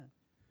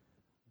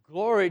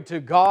Glory to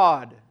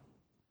God.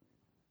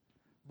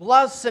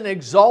 Bless and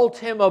exalt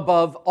Him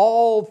above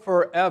all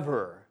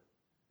forever.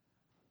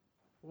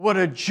 What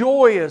a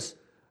joyous,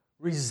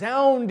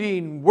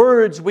 resounding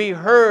words we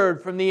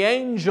heard from the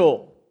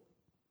angel.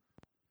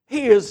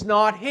 He is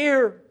not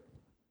here.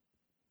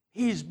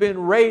 He's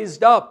been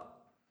raised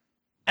up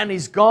and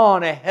He's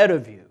gone ahead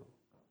of you.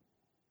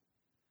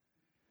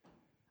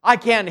 I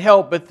can't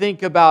help but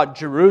think about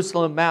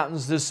Jerusalem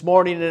mountains this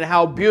morning and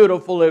how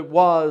beautiful it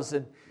was.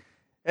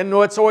 And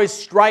what's always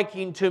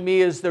striking to me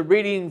is the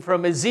reading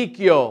from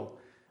Ezekiel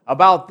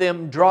about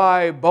them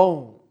dry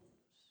bones.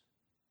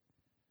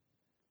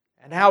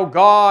 And how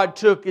God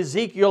took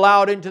Ezekiel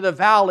out into the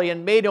valley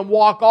and made him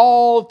walk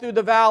all through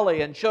the valley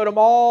and showed him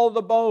all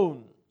the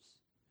bones,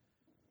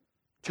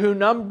 too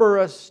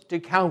numberless to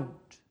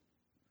count.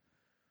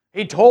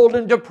 He told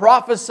him to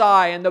prophesy,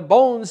 and the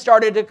bones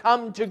started to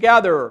come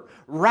together,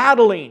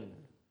 rattling,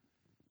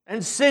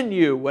 and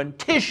sinew and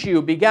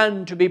tissue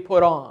began to be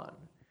put on.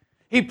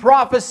 He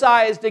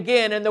prophesied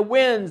again, and the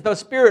winds, the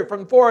Spirit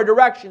from four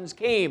directions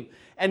came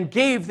and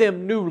gave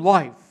them new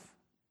life.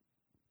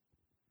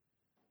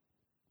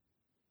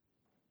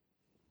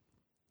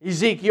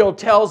 Ezekiel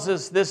tells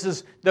us this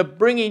is the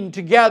bringing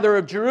together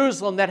of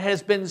Jerusalem that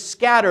has been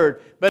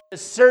scattered, but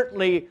it's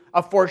certainly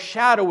a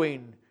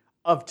foreshadowing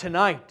of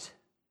tonight,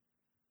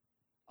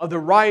 of the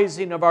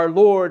rising of our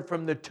Lord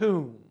from the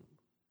tomb.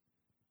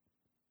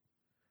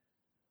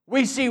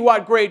 We see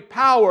what great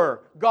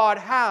power God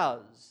has.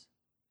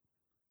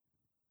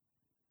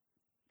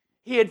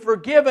 He had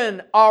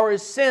forgiven our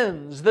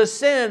sins, the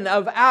sin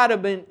of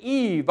Adam and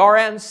Eve, our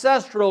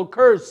ancestral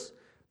curse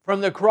from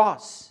the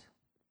cross.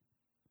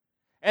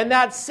 And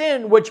that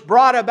sin which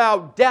brought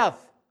about death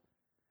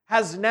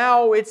has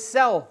now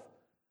itself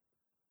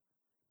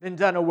been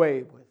done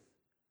away with.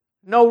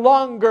 No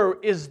longer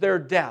is there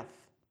death.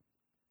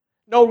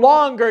 No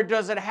longer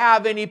does it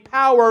have any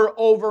power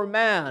over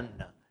man.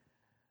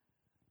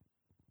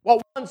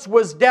 What once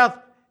was death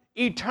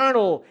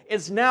eternal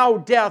is now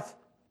death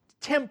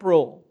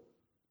temporal,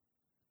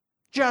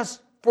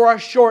 just for a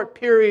short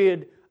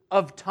period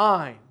of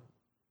time.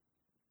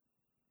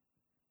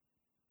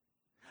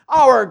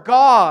 Our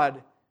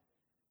God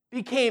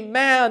became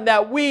man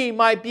that we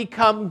might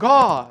become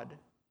God.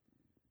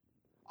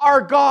 Our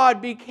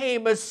God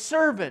became a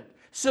servant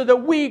so that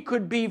we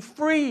could be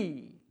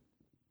free.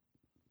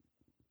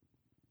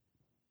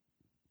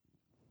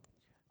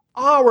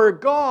 Our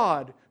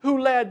God who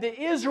led the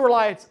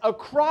Israelites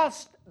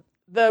across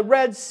the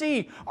Red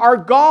Sea, our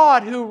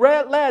God who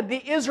led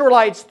the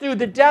Israelites through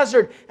the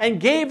desert and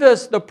gave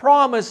us the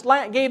promised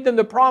land, gave them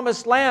the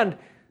promised land,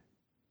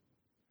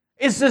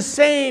 is the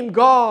same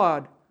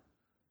God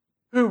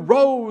who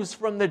rose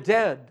from the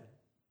dead.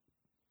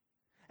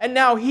 And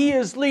now He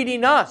is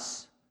leading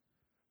us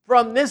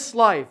from this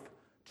life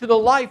to the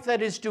life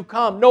that is to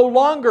come. No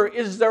longer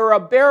is there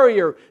a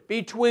barrier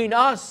between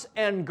us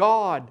and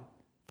God.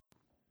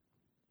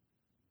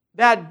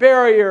 That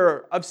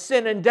barrier of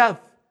sin and death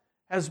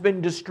has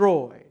been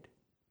destroyed.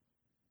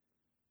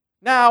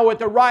 Now at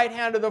the right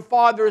hand of the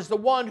Father is the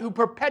one who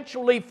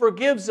perpetually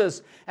forgives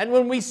us. And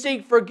when we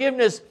seek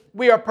forgiveness,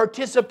 we are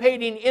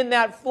participating in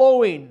that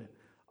flowing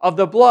of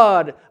the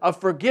blood of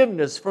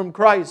forgiveness from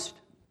Christ.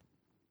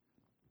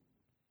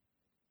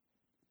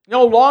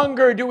 No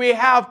longer do we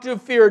have to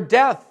fear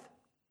death.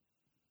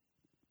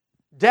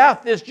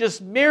 Death is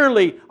just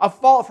merely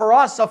for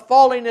us a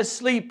falling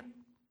asleep,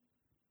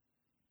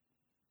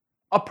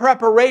 a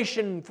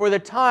preparation for the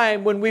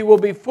time when we will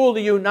be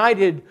fully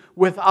united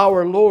with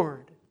our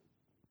Lord.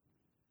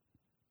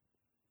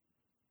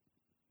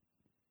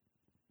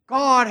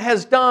 God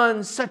has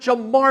done such a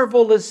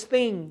marvelous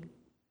thing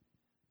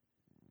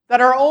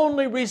that our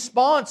only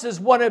response is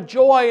one of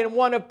joy and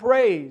one of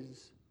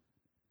praise.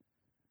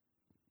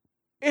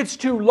 It's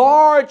too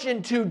large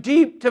and too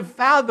deep to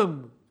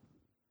fathom.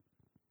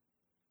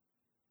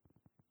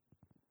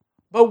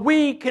 But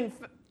we can,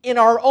 in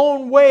our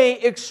own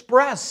way,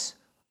 express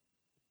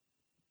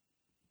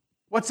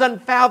what's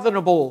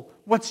unfathomable,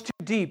 what's too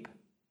deep,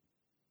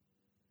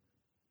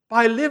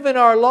 by living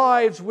our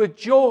lives with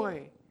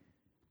joy.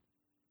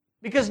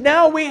 Because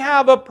now we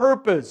have a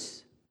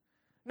purpose.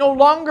 No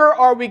longer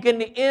are we going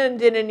to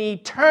end in an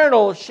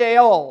eternal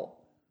Sheol,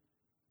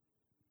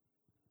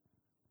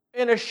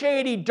 in a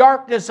shady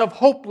darkness of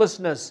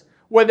hopelessness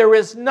where there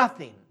is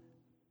nothing.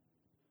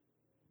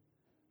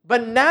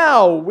 But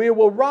now we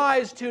will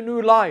rise to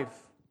new life,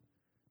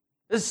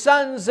 the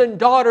sons and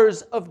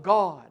daughters of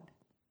God.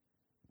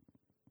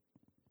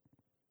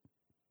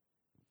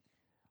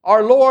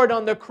 Our Lord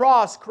on the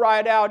cross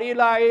cried out,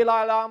 Eli,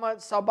 Eli, lama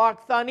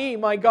sabachthani,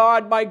 my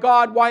God,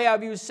 why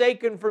have you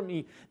forsaken from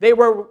me?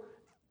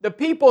 The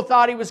people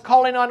thought He was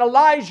calling on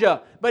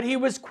Elijah, but He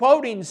was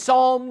quoting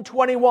Psalm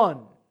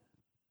 21.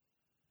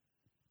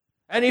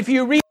 And if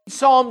you read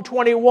Psalm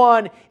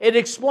 21, it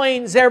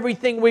explains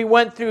everything we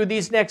went through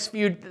these last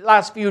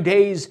few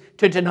days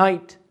to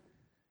tonight.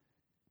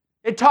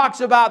 It talks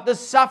about the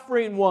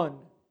suffering one,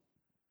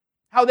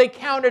 how they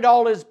counted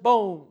all his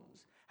bones,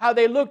 how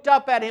they looked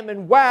up at him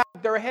and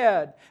wagged their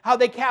head, how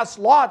they cast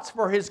lots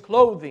for his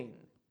clothing.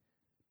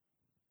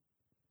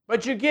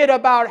 But you get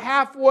about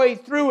halfway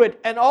through it,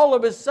 and all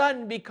of a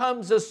sudden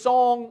becomes a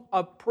song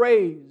of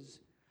praise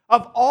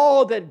of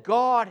all that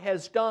God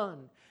has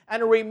done,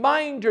 and a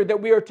reminder that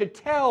we are to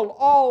tell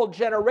all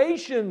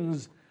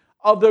generations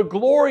of the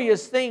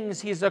glorious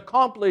things He's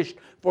accomplished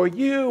for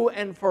you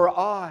and for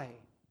I.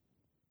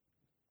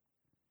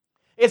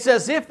 It's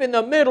as if in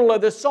the middle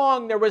of the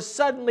song there was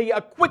suddenly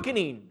a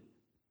quickening.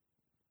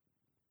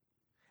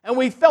 And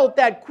we felt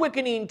that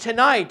quickening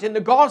tonight in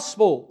the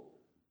gospel,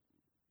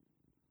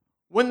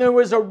 when there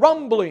was a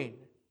rumbling,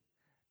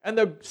 and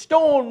the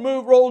stone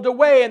rolled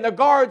away, and the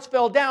guards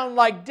fell down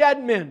like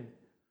dead men.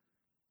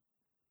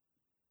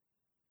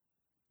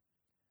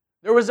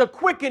 There was a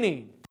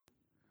quickening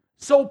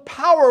so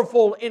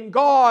powerful in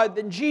God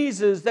and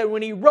Jesus that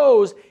when He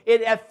rose,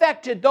 it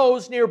affected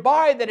those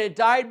nearby that had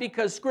died,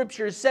 because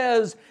Scripture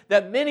says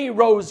that many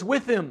rose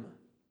with Him.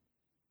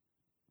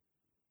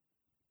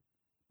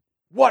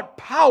 What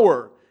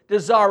power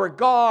does our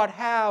God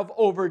have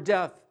over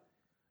death?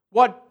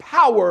 What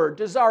power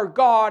does our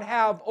God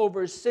have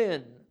over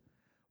sin?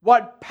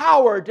 What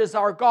power does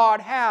our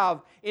God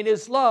have in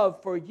His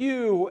love for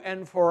you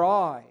and for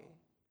I?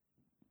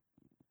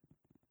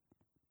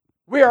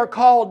 We are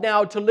called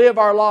now to live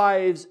our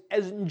lives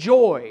as in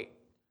joy,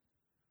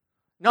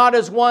 not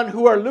as one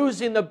who are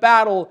losing the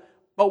battle,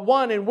 but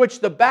one in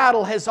which the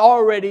battle has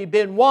already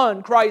been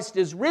won. Christ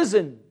is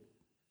risen,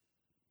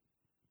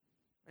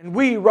 and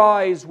we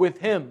rise with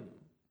Him.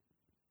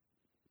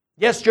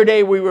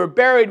 Yesterday we were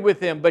buried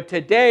with Him, but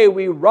today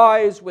we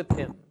rise with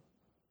Him.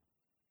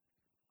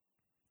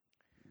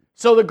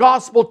 So the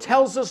gospel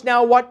tells us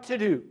now what to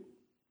do.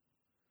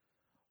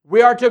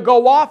 We are to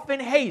go off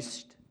in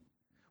haste.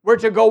 We're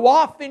to go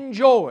off in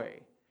joy.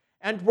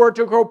 And we're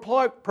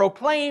to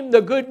proclaim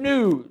the good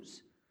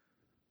news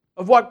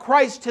of what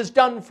Christ has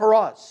done for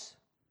us.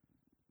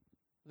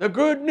 The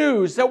good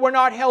news that we're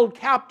not held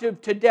captive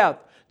to death.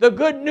 The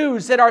good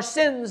news that our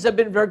sins have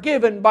been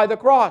forgiven by the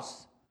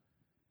cross.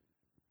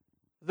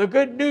 The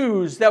good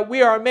news that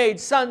we are made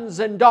sons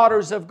and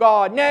daughters of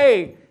God.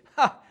 Nay,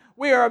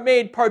 we are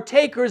made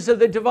partakers of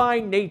the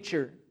divine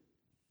nature.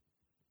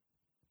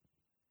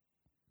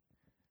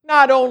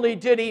 Not only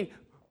did He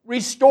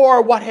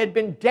restore what had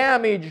been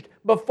damaged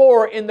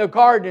before in the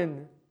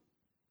garden.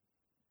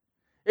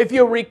 If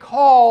you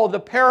recall the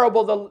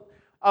parable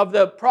of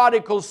the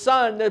prodigal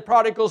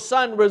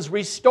son was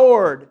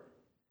restored.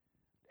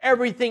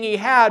 Everything he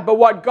had, but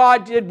what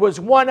God did was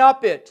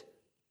one-up it.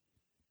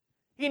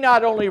 He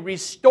not only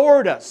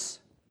restored us,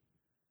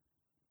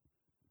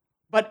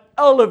 but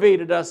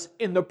elevated us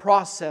in the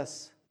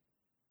process.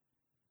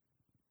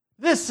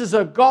 This is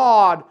a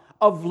God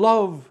of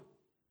love.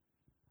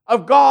 A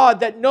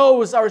God that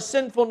knows our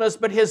sinfulness,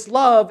 but His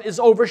love is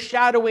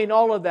overshadowing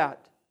all of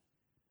that.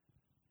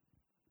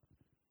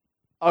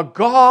 A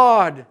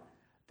God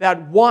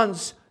that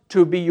wants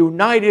to be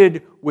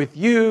united with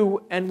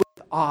you and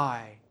with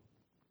I.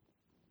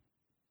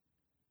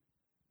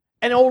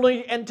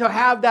 And to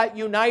have that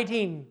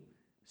uniting,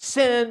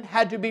 sin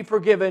had to be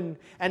forgiven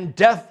and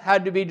death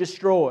had to be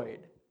destroyed.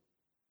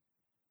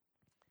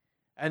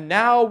 And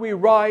now we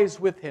rise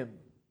with Him.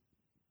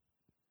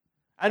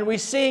 And we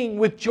sing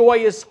with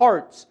joyous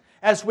hearts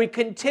as we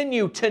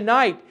continue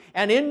tonight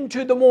and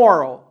into the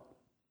morrow,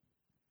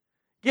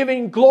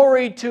 giving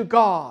glory to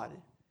God,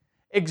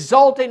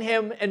 exalting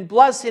Him and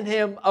blessing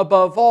Him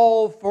above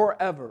all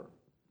forever.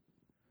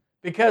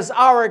 Because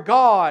our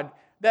God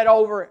that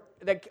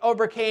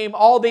overcame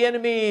all the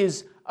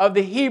enemies of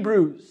the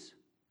Hebrews,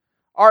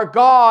 our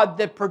God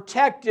that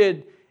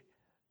protected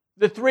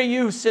the three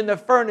youths in the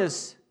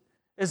furnace,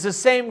 is the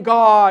same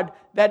God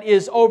that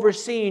is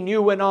overseeing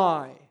you and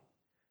I.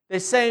 The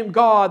same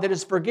God that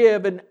has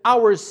forgiven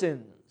our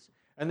sins,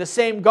 and the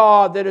same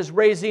God that is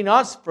raising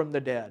us from the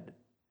dead.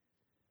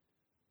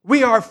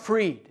 We are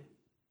freed.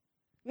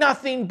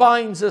 Nothing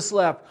binds us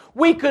left.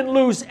 We can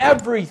lose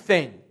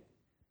everything,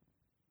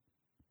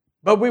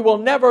 but we will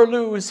never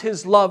lose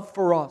His love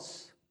for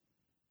us.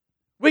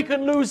 We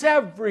can lose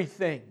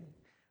everything,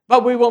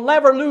 but we will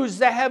never lose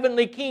the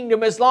heavenly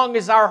kingdom as long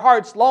as our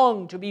hearts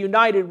long to be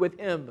united with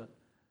Him.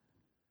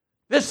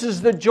 This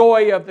is the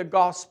joy of the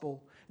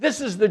gospel. This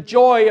is the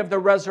joy of the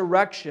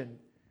resurrection.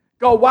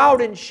 Go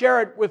out and share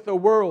it with the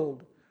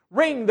world.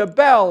 Ring the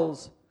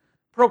bells.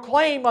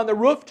 Proclaim on the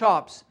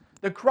rooftops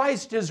that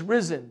Christ is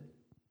risen.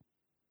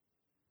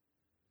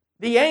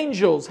 The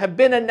angels have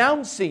been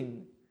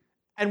announcing,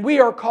 and we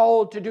are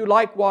called to do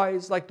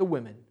likewise like the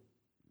women.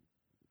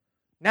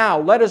 Now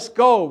let us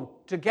go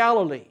to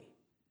Galilee,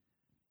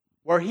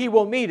 where He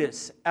will meet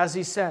us, as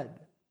He said.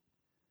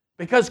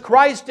 Because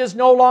Christ is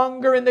no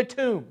longer in the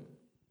tomb.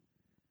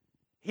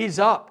 He's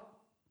up.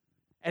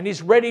 And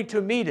He's ready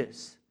to meet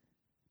us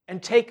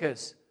and take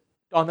us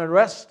on the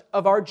rest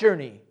of our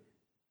journey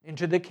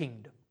into the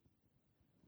kingdom.